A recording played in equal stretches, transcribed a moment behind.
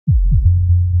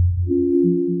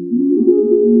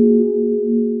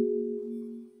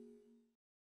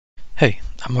Hey,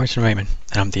 I'm Reimann,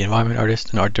 and I'm the environment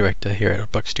artist and art director here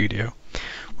at Buck Studio.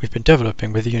 We've been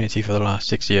developing with Unity for the last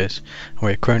 6 years, and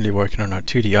we're currently working on our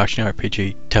 2D action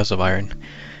RPG, Tales of Iron.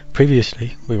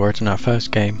 Previously, we worked on our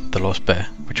first game, The Lost Bear,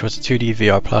 which was a 2D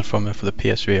VR platformer for the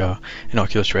PSVR and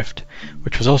Oculus Rift,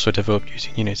 which was also developed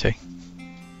using Unity.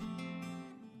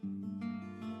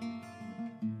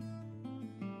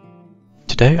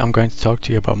 Today I'm going to talk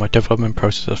to you about my development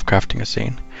process of crafting a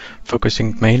scene,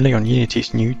 focusing mainly on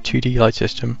Unity's new 2D light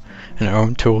system and our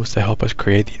own tools to help us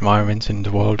create the environments in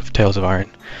the world of Tales of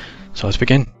Iron. So let's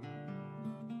begin.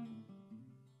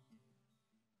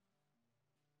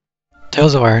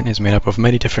 Tales of Iron is made up of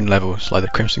many different levels, like the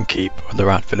Crimson Keep or the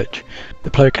Rat Village.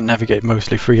 The player can navigate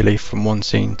mostly freely from one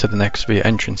scene to the next via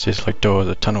entrances like doors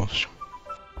or tunnels.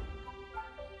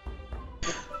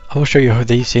 I will show you how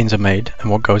these scenes are made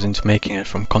and what goes into making it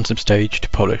from concept stage to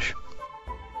polish.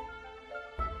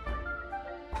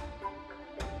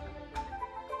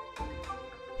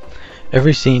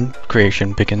 Every scene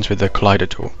creation begins with the Collider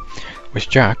tool, which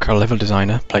Jack, our level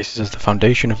designer, places as the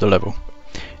foundation of the level.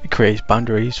 It creates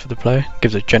boundaries for the player,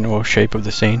 gives a general shape of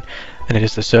the scene, and it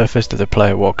is the surface that the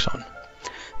player walks on.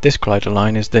 This Collider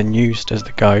line is then used as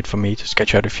the guide for me to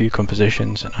sketch out a few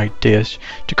compositions and ideas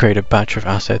to create a batch of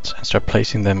assets and start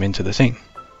placing them into the scene.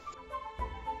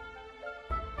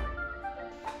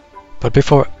 But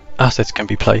before assets can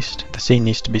be placed, the scene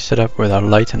needs to be set up with our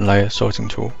light and layer sorting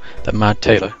tool that Matt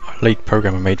Taylor, our lead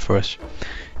programmer, made for us.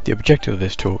 The objective of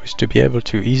this tool is to be able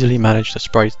to easily manage the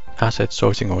sprite asset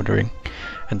sorting ordering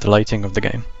and the lighting of the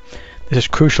game. This is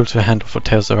crucial to handle for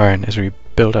Tales of Iron as we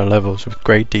build our levels with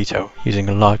great detail, using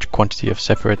a large quantity of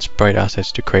separate sprite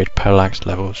assets to create parallax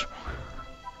levels.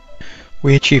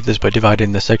 We achieve this by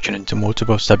dividing the section into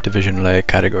multiple subdivision layer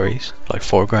categories, like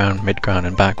foreground, midground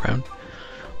and background.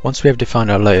 Once we have defined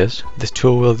our layers, this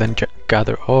tool will then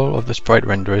gather all of the sprite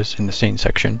renderers in the scene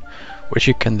section, which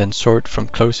you can then sort from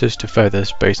closest to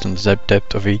furthest based on the Z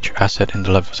depth of each asset in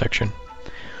the level section.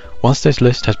 Once this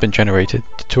list has been generated,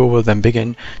 the tool will then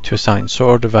begin to assign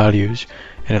sort order values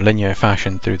in a linear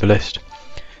fashion through the list.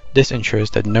 This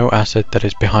ensures that no asset that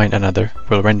is behind another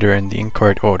will render in the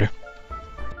incorrect order.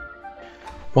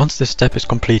 Once this step is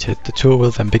completed, the tool will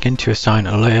then begin to assign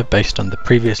a layer based on the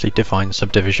previously defined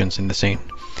subdivisions in the scene.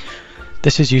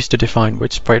 This is used to define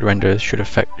which sprite renderers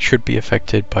should be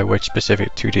affected by which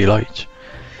specific 2D light.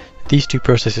 These two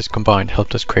processes combined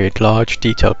helped us create large,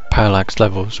 detailed parallax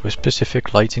levels with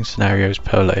specific lighting scenarios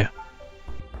per layer.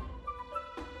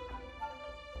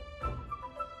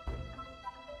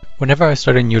 Whenever I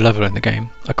start a new level in the game,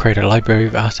 I create a library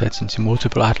of assets into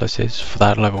multiple atlases for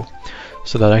that level,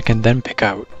 so that I can then pick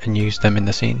out and use them in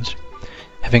the scenes.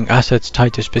 Having assets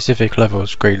tied to specific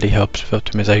levels greatly helps with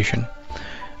optimization.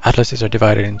 Atlases are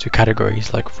divided into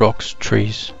categories like rocks,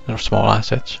 trees, and small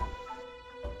assets.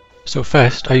 So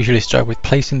first, I usually start with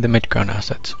placing the midground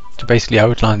assets, to basically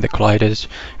outline the colliders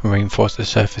and reinforce the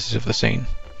surfaces of the scene.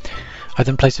 I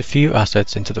then place a few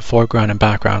assets into the foreground and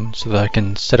background so that I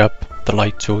can set up the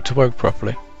light tool to work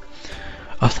properly.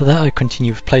 After that, I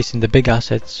continue with placing the big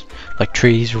assets like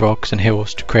trees, rocks and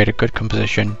hills to create a good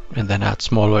composition, and then add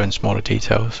smaller and smaller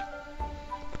details.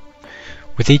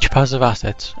 With each pass of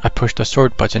assets, I push the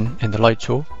sort button in the light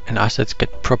tool and assets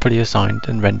get properly assigned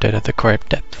and rendered at the correct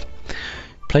depth.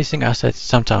 Placing assets is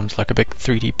sometimes like a big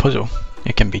 3D puzzle.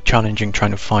 It can be challenging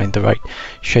trying to find the right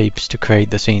shapes to create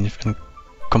the scene and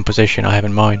composition I have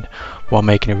in mind while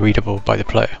making it readable by the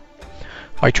player.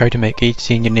 I try to make each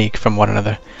scene unique from one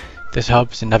another. This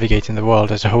helps in navigating the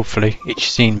world as hopefully each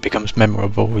scene becomes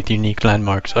memorable with unique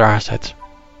landmarks or assets.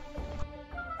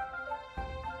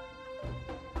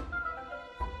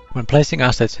 When placing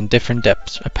assets in different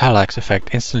depths, a parallax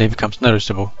effect instantly becomes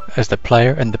noticeable as the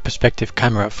player and the perspective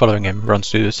camera following him runs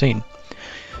through the scene.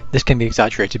 This can be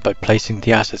exaggerated by placing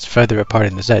the assets further apart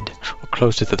in the Z or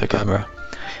closer to the camera.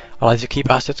 I like to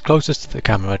keep assets closest to the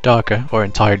camera darker or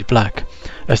entirely black,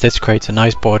 as this creates a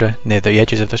nice border near the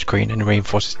edges of the screen and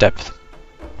reinforces depth.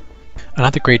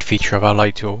 Another great feature of our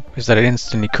light tool is that it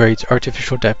instantly creates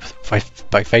artificial depth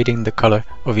by fading the color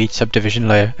of each subdivision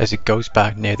layer as it goes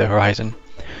back near the horizon.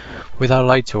 With our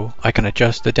light tool, I can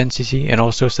adjust the density and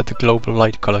also set the global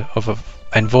light color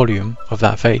and volume of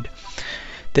that fade.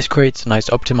 This creates a nice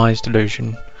optimized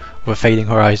illusion of a fading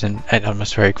horizon and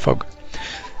atmospheric fog.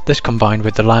 This combined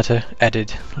with the latter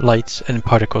added lights and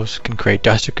particles can create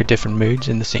drastically different moods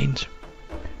in the scenes.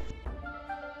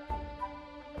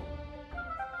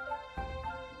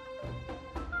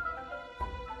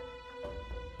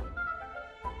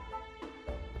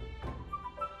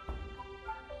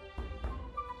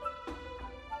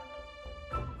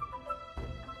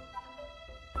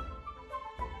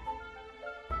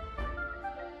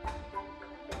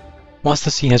 Once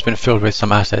the scene has been filled with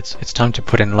some assets, it's time to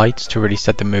put in lights to really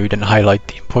set the mood and highlight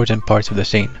the important parts of the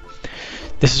scene.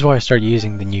 This is why I started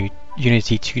using the new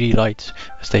Unity 2D lights,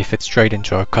 as they fit straight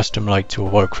into our custom light tool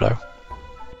workflow.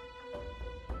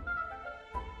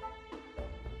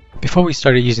 Before we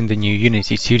started using the new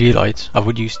Unity 2D lights, I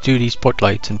would use 2D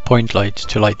spotlights and point lights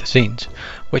to light the scenes,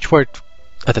 which worked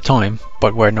at the time,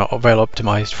 but were not well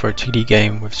optimized for a 2D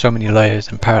game with so many layers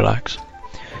and parallax.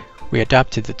 We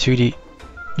adapted the 2D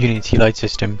Unity light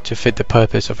system to fit the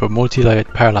purpose of a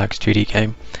multi-layered parallax 2D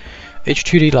game. Each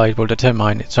 2D light will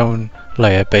determine its own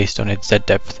layer based on its Z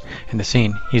depth in the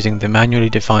scene, using the manually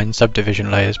defined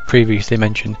subdivision layers previously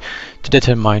mentioned to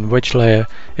determine which layer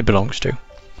it belongs to.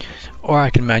 Or I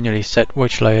can manually set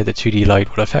which layer the 2D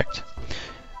light will affect.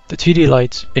 The 2D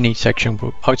lights in each section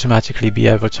will automatically be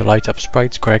able to light up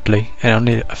sprites correctly and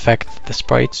only affect the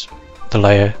sprites, the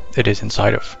layer it is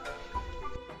inside of.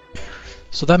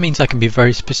 So that means I can be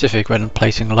very specific when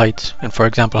placing lights, and for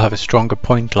example have a stronger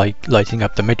point light lighting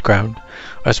up the midground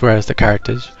as well as the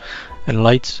characters, and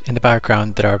lights in the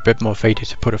background that are a bit more faded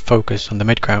to put a focus on the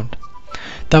midground.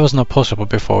 That was not possible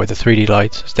before with the 3D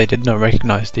lights, as they did not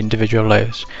recognize the individual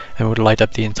layers and would light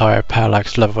up the entire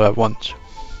parallax level at once.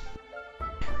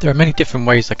 There are many different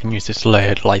ways I can use this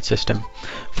layered light system.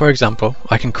 For example,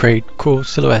 I can create cool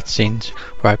silhouette scenes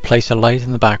where I place a light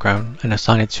in the background and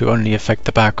assign it to only affect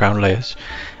the background layers,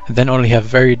 and then only have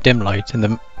very dim light in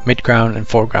the midground and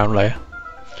foreground layer.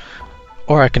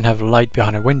 Or I can have a light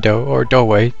behind a window or a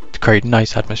doorway to create a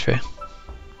nice atmosphere.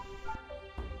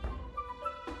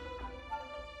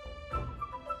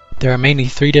 There are mainly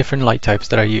 3 different light types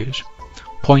that I use: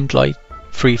 point light,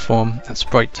 freeform and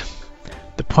sprite.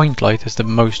 The point light is the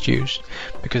most used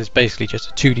because it's basically just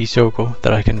a 2D circle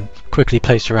that I can quickly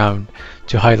place around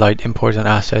to highlight important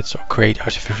assets or create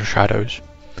artificial shadows.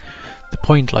 The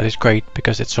point light is great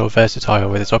because it's so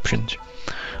versatile with its options.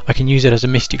 I can use it as a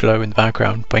misty glow in the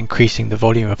background by increasing the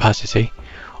volume opacity,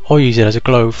 or use it as a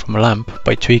glow from a lamp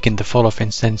by tweaking the fall-off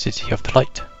intensity of the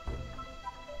light.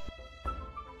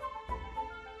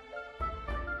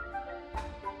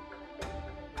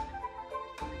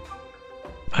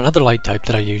 Another light type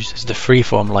that I use is the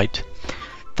freeform light.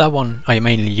 That one I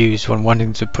mainly use when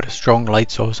wanting to put a strong light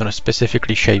source on a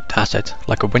specifically shaped asset,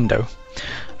 like a window.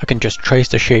 I can just trace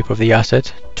the shape of the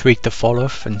asset, tweak the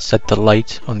fall-off and set the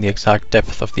light on the exact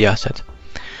depth of the asset.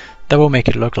 That will make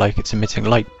it look like it's emitting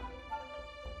light.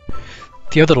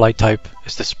 The other light type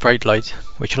is the sprite light,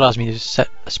 which allows me to set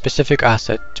a specific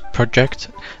asset to project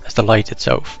as the light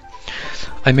itself.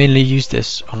 I mainly use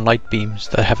this on light beams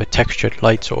that have a textured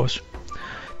light source.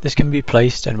 This can be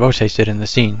placed and rotated in the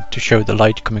scene to show the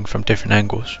light coming from different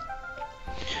angles.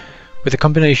 With a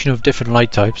combination of different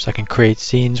light types, I can create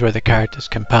scenes where the characters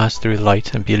can pass through the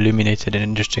light and be illuminated in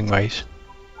interesting ways.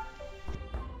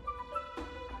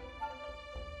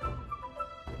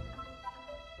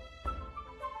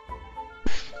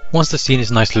 Once the scene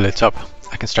is nicely lit up,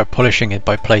 I can start polishing it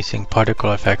by placing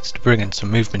particle effects to bring in some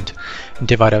movement and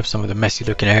divide up some of the messy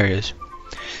looking areas.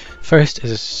 First is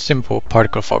a simple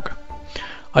particle fog.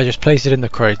 I just place it in the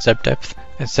correct Z depth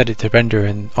and set it to render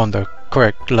on the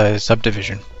correct layer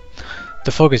subdivision.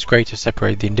 The fog is great to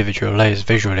separate the individual layers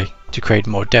visually, to create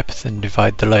more depth and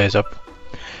divide the layers up.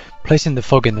 Placing the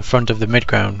fog in the front of the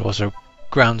midground also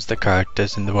grounds the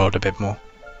characters in the world a bit more.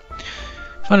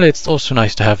 Finally, it's also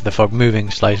nice to have the fog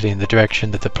moving slightly in the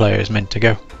direction that the player is meant to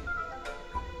go.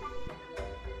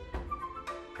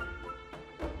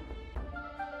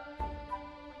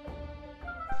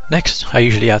 Next, I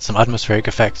usually add some atmospheric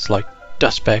effects like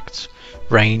dust specks,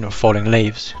 rain or falling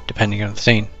leaves, depending on the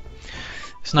scene.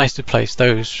 It's nice to place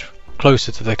those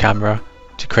closer to the camera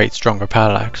to create stronger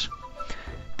parallax.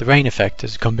 The rain effect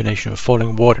is a combination of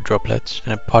falling water droplets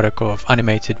and a particle of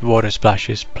animated water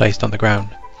splashes placed on the ground.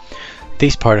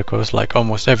 These particles, like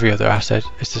almost every other asset,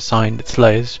 is designed its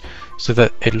layers so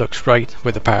that it looks right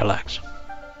with the parallax.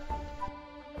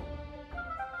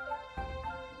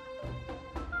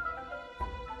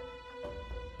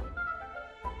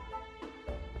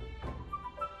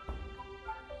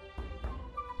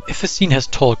 If a scene has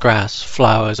tall grass,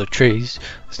 flowers or trees,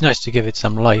 it's nice to give it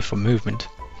some life or movement.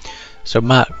 So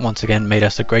Matt once again made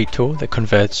us a great tool that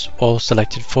converts all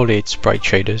selected foliage sprite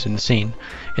shaders in the scene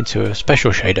into a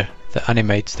special shader that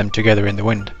animates them together in the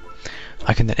wind.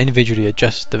 I can then individually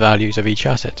adjust the values of each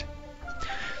asset.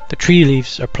 The tree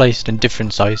leaves are placed in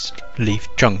different sized leaf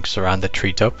chunks around the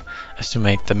treetop as to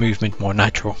make the movement more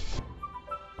natural.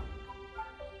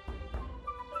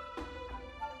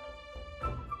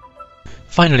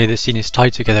 Finally, the scene is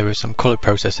tied together with some color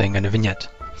processing and a vignette.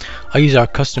 I use our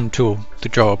custom tool to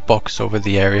draw a box over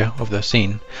the area of the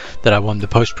scene that I want the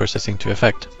post-processing to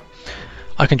affect.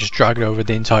 I can just drag it over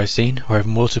the entire scene, or have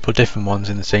multiple different ones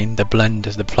in the scene that blend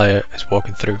as the player is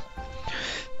walking through.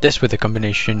 This, with a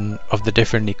combination of the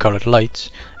differently coloured lights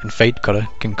and fade colour,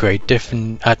 can create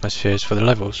different atmospheres for the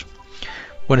levels.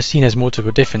 When a scene has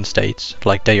multiple different states,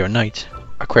 like day or night,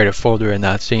 I create a folder in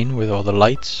that scene with all the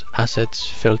lights, assets,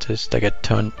 filters that get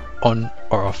turned on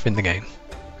or off in the game.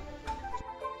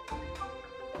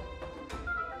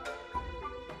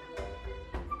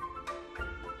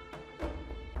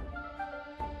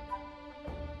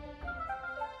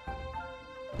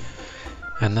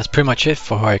 And that's pretty much it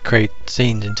for how I create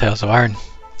scenes in Tales of Iron.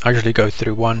 I usually go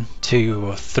through 1, 2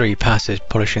 or 3 passes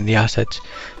polishing the assets,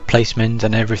 placement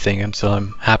and everything until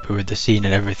I'm happy with the scene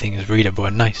and everything is readable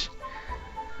and nice.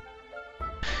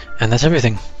 And that's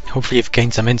everything. Hopefully you've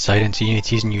gained some insight into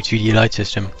Unity's new 2D light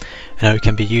system and how it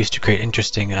can be used to create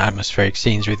interesting and atmospheric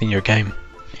scenes within your game.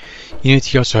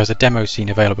 Unity also has a demo scene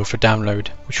available for download,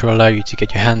 which will allow you to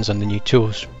get your hands on the new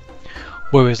tools.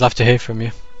 We always love to hear from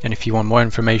you, and if you want more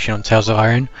information on Tales of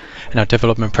Iron and our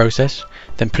development process,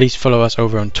 then please follow us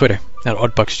over on Twitter at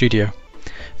Oddbug Studio.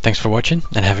 Thanks for watching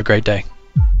and have a great day.